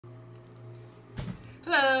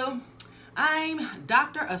Hello, I'm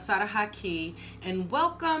Dr. Asada Haki, and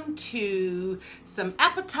welcome to some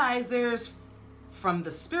appetizers from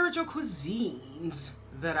the spiritual cuisines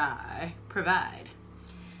that I provide.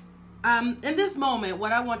 In this moment,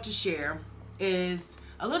 what I want to share is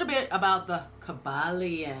a little bit about the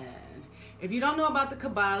Kybalion. If you don't know about the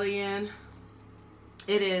Kybalion,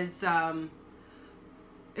 it is a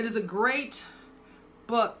great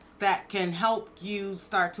book that can help you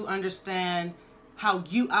start to understand how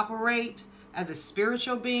you operate as a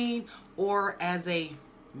spiritual being or as a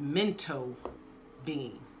mental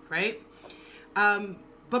being, right?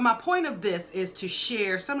 But my point of this is to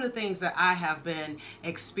share some of the things that I have been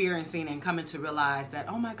experiencing and coming to realize that,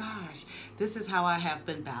 oh my gosh, this is how I have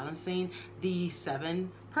been balancing the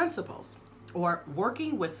 7 principles or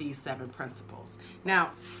working with these 7 principles.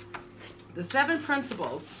 Now, the 7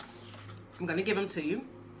 principles, I'm going to give them to you.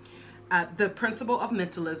 The principle of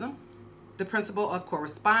mentalism, the principle of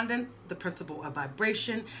correspondence, the principle of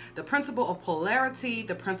vibration, the principle of polarity,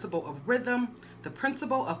 the principle of rhythm, the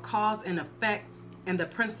principle of cause and effect, and the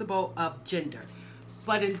principle of gender.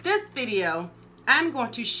 But in this video, I'm going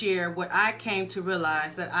to share what I came to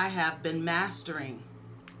realize that I have been mastering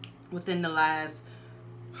within the last,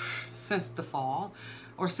 since the fall,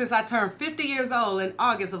 or since I turned 50 years old in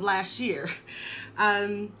August of last year.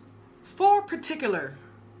 4 particular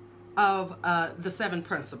of the 7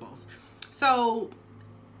 principles. So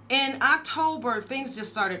in October, things just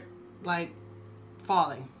started like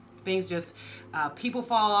falling. Things just, people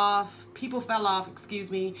fell off, excuse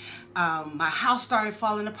me. My house started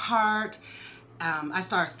falling apart. I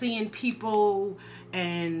started seeing people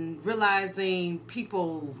and realizing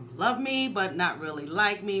people love me, but not really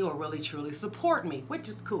like me or really truly support me, which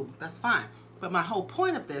is cool, that's fine. But my whole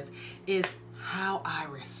point of this is how I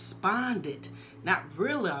responded, not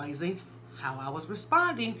realizing how I was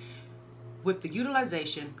responding with the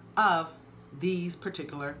utilization of these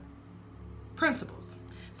particular principles.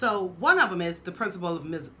 So one of them is the principle of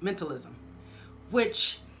mentalism,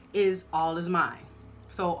 which is all is mind.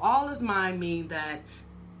 So all is mind means that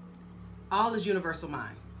all is universal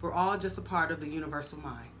mind. We're all just a part of the universal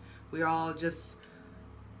mind. We're all just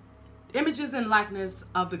images and likeness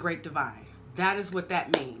of the great divine. That is what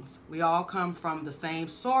that means. We all come from the same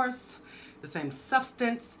source, the same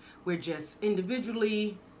substance. We're just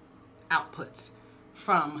individually outputs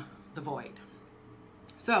from the void.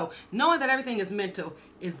 So knowing that everything is mental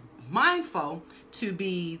is mindful to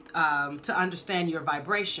be to understand your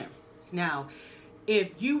vibration. Now,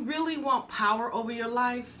 if you really want power over your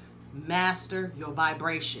life, master your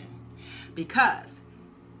vibration, because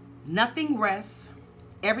nothing rests,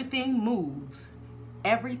 everything moves,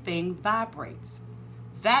 everything vibrates.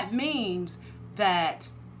 That means that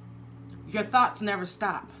your thoughts never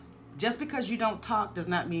stop. Just because you don't talk does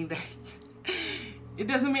not mean that it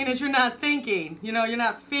doesn't mean that you're not thinking, you know, you're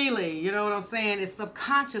not feeling, you know what I'm saying? It's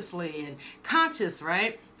subconsciously and conscious,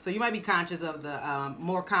 right? So you might be conscious of the,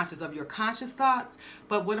 more conscious of your conscious thoughts,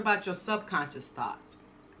 but what about your subconscious thoughts?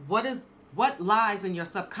 What lies in your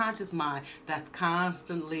subconscious mind that's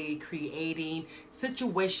constantly creating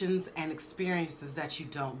situations and experiences that you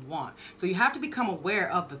don't want? So you have to become aware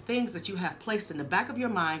of the things that you have placed in the back of your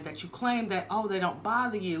mind that you claim that, oh, they don't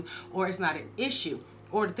bother you, or it's not an issue,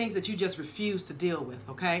 or the things that you just refuse to deal with,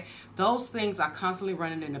 okay? Those things are constantly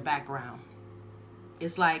running in the background.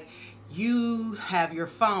 It's like you have your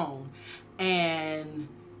phone and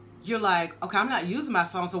you're like, okay, I'm not using my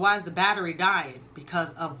phone, so why is the battery dying?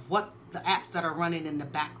 Because of what the apps that are running in the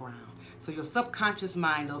background. So your subconscious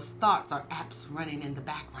mind, those thoughts are apps running in the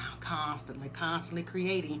background, constantly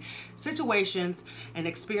creating situations and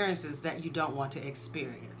experiences that you don't want to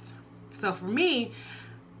experience. So for me,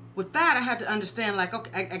 with that, I had to understand, like,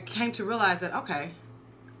 okay, I came to realize that, okay,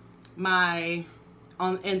 in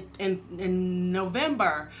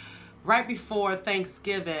November, right before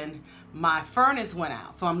Thanksgiving, my furnace went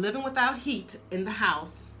out. So I'm living without heat in the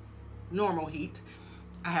house, normal heat.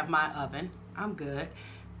 I have my oven, I'm good.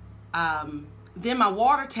 Then my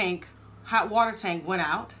hot water tank went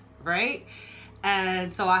out, right?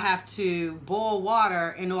 And so I have to boil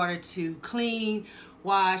water in order to clean,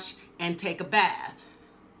 wash, and take a bath.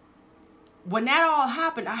 When that all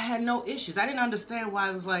happened, I had no issues. I didn't understand why.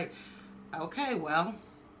 I was like, okay, well,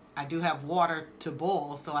 I do have water to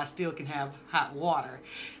boil, so I still can have hot water.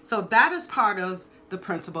 So that is part of the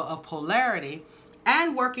principle of polarity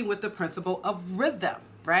and working with the principle of rhythm,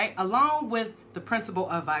 right? Along with the principle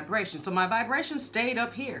of vibration. So my vibration stayed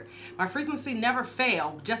up here. My frequency never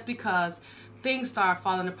failed just because things start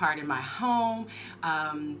falling apart in my home.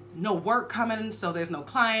 No work coming, so there's no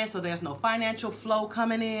clients, so there's no financial flow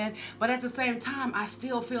coming in. But at the same time, I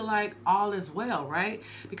still feel like all is well, right?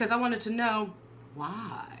 Because I wanted to know,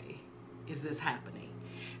 why is this happening?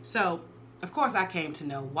 So, of course, I came to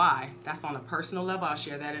know why. That's on a personal level. I'll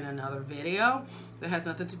share that in another video that has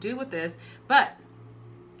nothing to do with this. But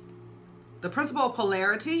the principle of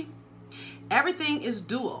polarity, everything is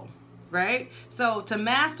dual, right? So to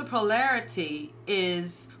master polarity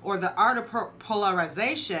is, or the art of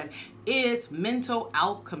polarization is mental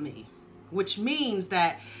alchemy, which means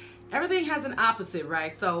that everything has an opposite,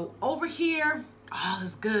 right? So over here, all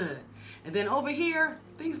is good. And then over here,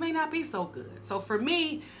 things may not be so good. So for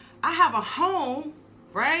me, I have a home,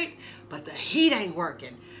 right? But the heat ain't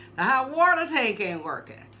working. The hot water tank ain't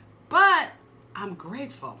working. But I'm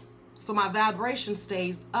grateful. So my vibration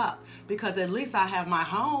stays up because at least I have my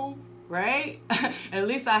home, right? At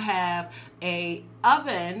least I have a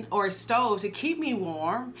oven or a stove to keep me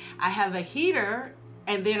warm. I have a heater,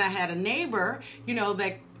 and then I had a neighbor, you know,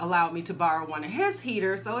 that allowed me to borrow one of his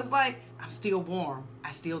heaters. So it's like, I'm still warm.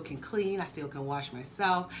 I still can clean. I still can wash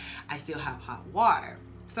myself. I still have hot water.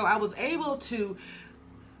 So I was able to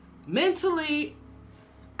mentally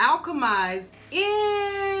alchemize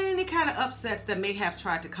any kind of upsets that may have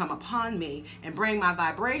tried to come upon me and bring my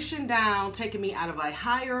vibration down, taking me out of a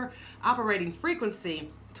higher operating frequency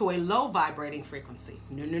to a low vibrating frequency.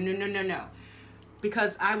 No.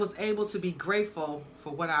 Because I was able to be grateful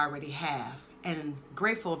for what I already have, and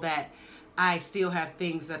grateful that I still have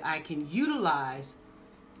things that I can utilize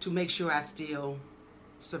to make sure I still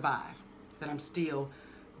survive, that I'm still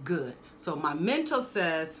good. So my mental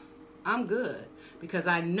says I'm good because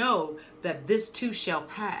I know that this too shall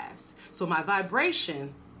pass. So my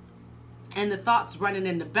vibration and the thoughts running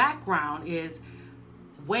in the background is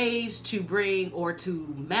ways to bring or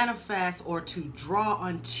to manifest or to draw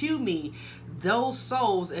unto me those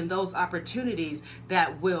souls and those opportunities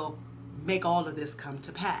that will make all of this come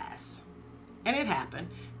to pass. And it happened,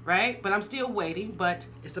 right? But I'm still waiting, but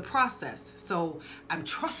it's a process. So I'm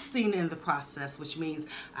trusting in the process, which means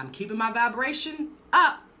I'm keeping my vibration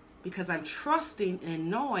up because I'm trusting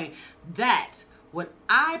and knowing that what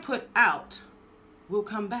I put out will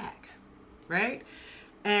come back, right?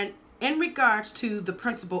 And in regards to the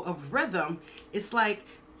principle of rhythm, it's like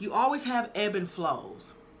you always have ebb and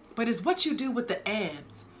flows, but it's what you do with the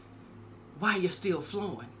ebbs while you're still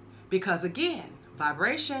flowing. Because again,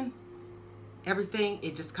 vibration, everything,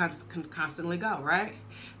 it just can constantly go, right?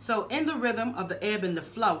 So in the rhythm of the ebb and the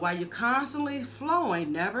flow, while you're constantly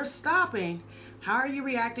flowing, never stopping, how are you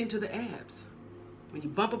reacting to the ebbs? When you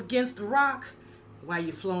bump up against the rock while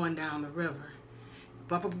you're flowing down the river,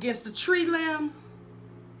 bump up against the tree limb,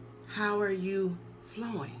 how are you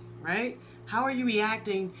flowing, right? How are you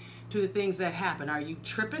reacting to the things that happen? Are you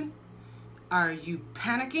tripping? Are you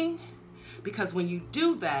panicking? Because when you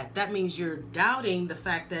do that, that means you're doubting the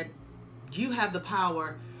fact that you have the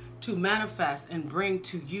power to manifest and bring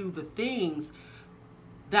to you the things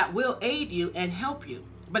that will aid you and help you.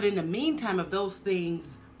 But in the meantime of those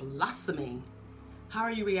things blossoming, how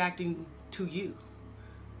are you reacting to you,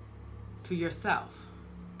 to yourself,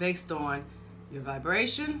 based on your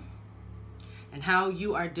vibration and how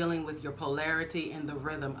you are dealing with your polarity and the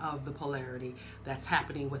rhythm of the polarity that's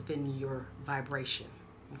happening within your vibration,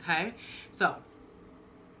 okay? So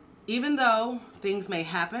even though things may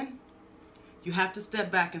happen, you have to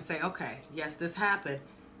step back and say, okay, yes, this happened.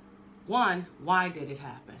 One, why did it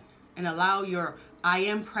happen? And allow your I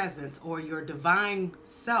am presence or your divine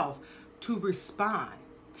self to respond.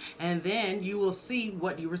 And then you will see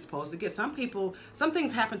what you were supposed to get. Some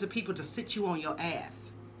things happen to people to sit you on your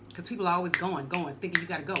ass. Because people are always going, thinking you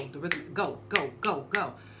got to go. The rhythm, go.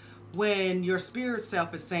 When your spirit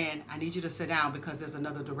self is saying, I need you to sit down because there's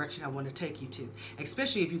another direction I want to take you to.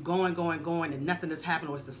 Especially if you're going and nothing is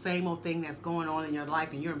happening, or it's the same old thing that's going on in your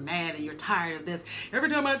life and you're mad and you're tired of this. Every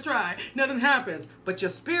time I try, nothing happens. But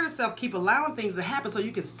your spirit self keep allowing things to happen so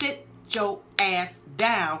you can sit your ass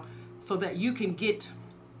down so that you can get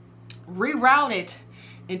rerouted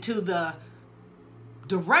into the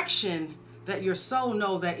direction that your soul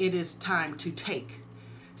know that it is time to take.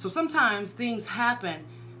 So sometimes things happen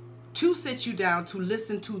to sit you down, to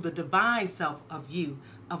listen to the divine self of you,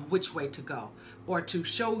 of which way to go, or to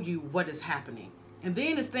show you what is happening. And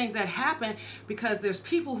then it's things that happen because there's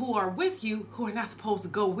people who are with you who are not supposed to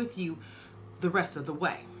go with you the rest of the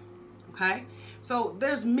way, okay? So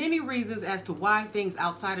there's many reasons as to why things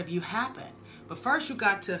outside of you happen. But first you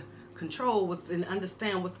got to control and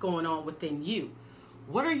understand what's going on within you.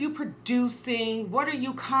 What are you producing? What are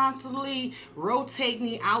you constantly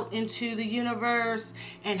rotating out into the universe?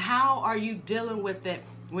 And how are you dealing with it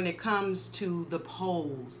when it comes to the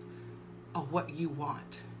poles of what you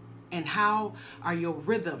want? And how are your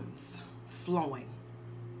rhythms flowing,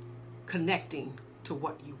 connecting to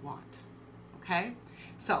what you want? Okay?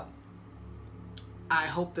 So, I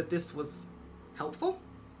hope that this was helpful.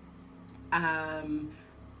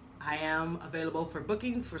 I am available for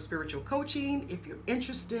bookings for spiritual coaching if you're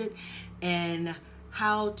interested in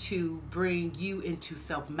how to bring you into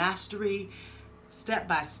self-mastery step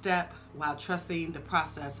by step while trusting the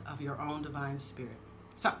process of your own divine spirit.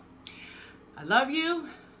 So, I love you.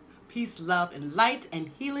 Peace, love, and light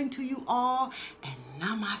and healing to you all. And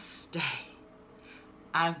namaste.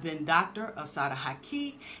 I've been Dr. Asada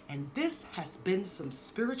Haki, and this has been some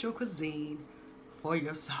spiritual cuisine for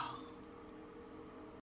your soul.